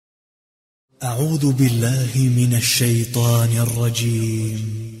أعوذ بالله من الشيطان الرجيم.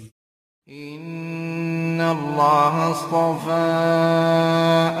 إن الله اصطفى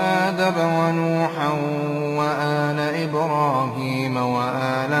آدم ونوحا وآل إبراهيم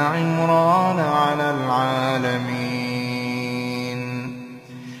وآل عمران على العالمين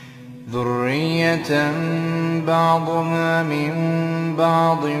ذرية بعضها من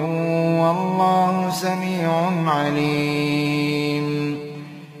بعض والله سميع عليم.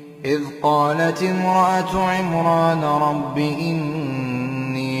 إذ قالت امرأة عمران رب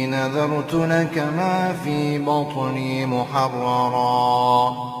إني نذرت لك ما في بطني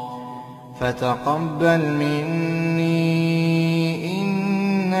محررا فتقبل مني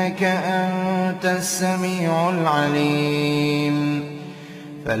إنك أنت السميع العليم.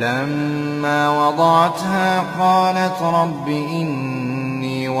 فلما وضعتها قالت رب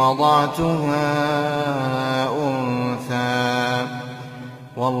إني وضعتها أنثى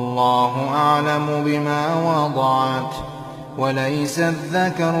والله أعلم بما وضعت وليس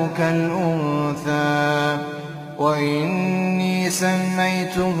الذكر كالأنثى وإني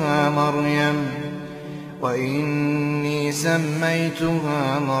سميتها مريم وإني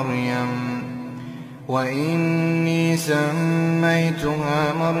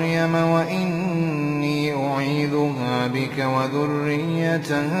أعيذها بك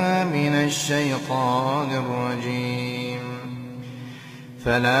وذريتها من الشيطان الرجيم.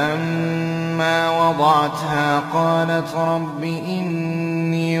 فلما وضعتها قالت رب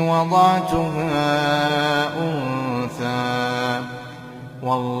إني وضعتها أنثى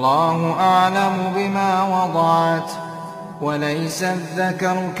والله أعلم بما وضعت وليس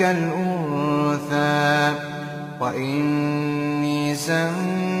الذكر كالأنثى وإني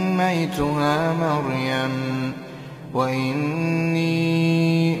سميتها مريم وإني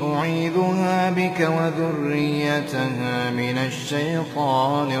أعيذها بك وذريتها من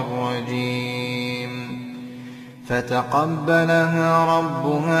الشيطان الرجيم. فتقبلها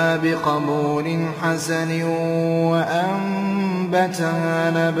ربها بقبول حسن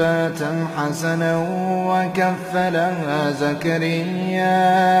وأنبتها نباتا حسنا وكفلها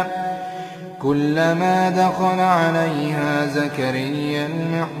زكريا. كلما دخل عليها زكريا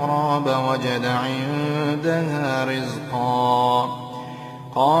المحراب وجد عندها رزقا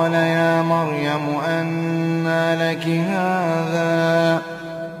قال يا مريم أنى لك هذا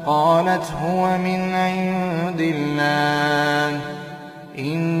قالت هو من عند الله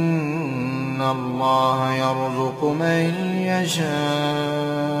إن الله يرزق من يشاء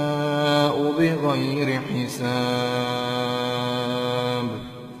بغير حساب.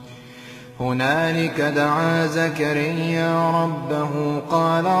 هنالك دعا زكريا ربه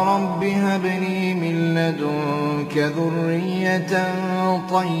قال رب هب لي من لدنك ذرية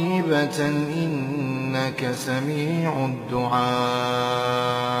طيبة إنك سميع الدعاء.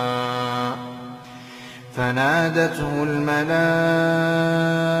 فنادته الملائكة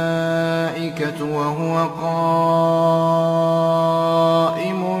وهو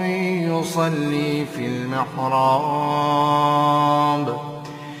قائم يصلي في المحراب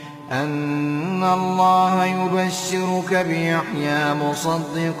أن الله يبشرك بيحيى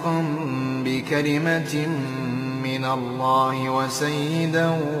مصدقا بكلمة من الله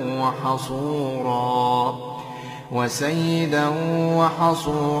وسيدا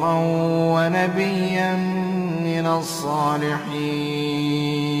وحصورا ونبيا من الصالحين.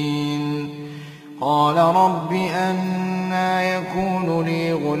 قال رب أنى يكون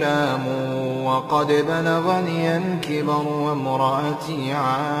لي غلام وقد بلغني الكبر وامرأتي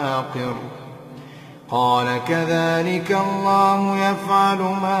عاقر قال كذلك الله يفعل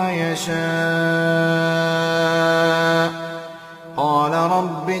ما يشاء. قال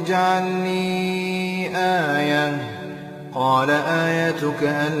رب اجعل لي آية قال آيتك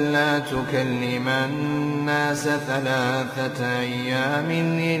ألا تكلم الناس 3 أيام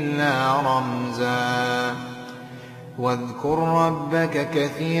إلا رمزا واذكر ربك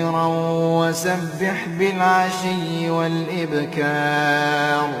كثيرا وسبح بالعشي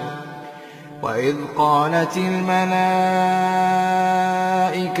والإبكار. وإذ قالت الملائكة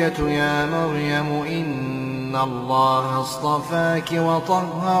يا مريم إن الله اصطفاك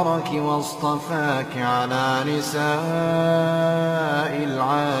وطهرك واصطفاك على نساء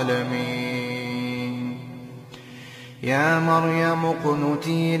العالمين. يا مريم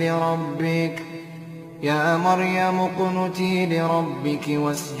اقنتي لربك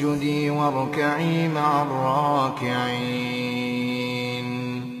واسجدي واركعي مع الراكعين.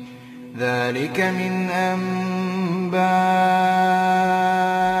 ذلك من أنباء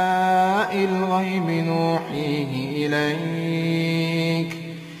الغيب نوحيه إليك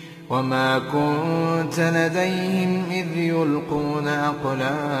وما وما كنت لديهم إذ يلقون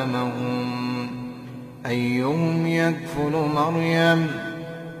أقلامهم أيهم يكفل مريم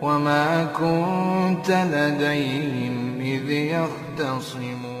وما كنت لديهم إذ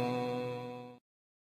يختصمون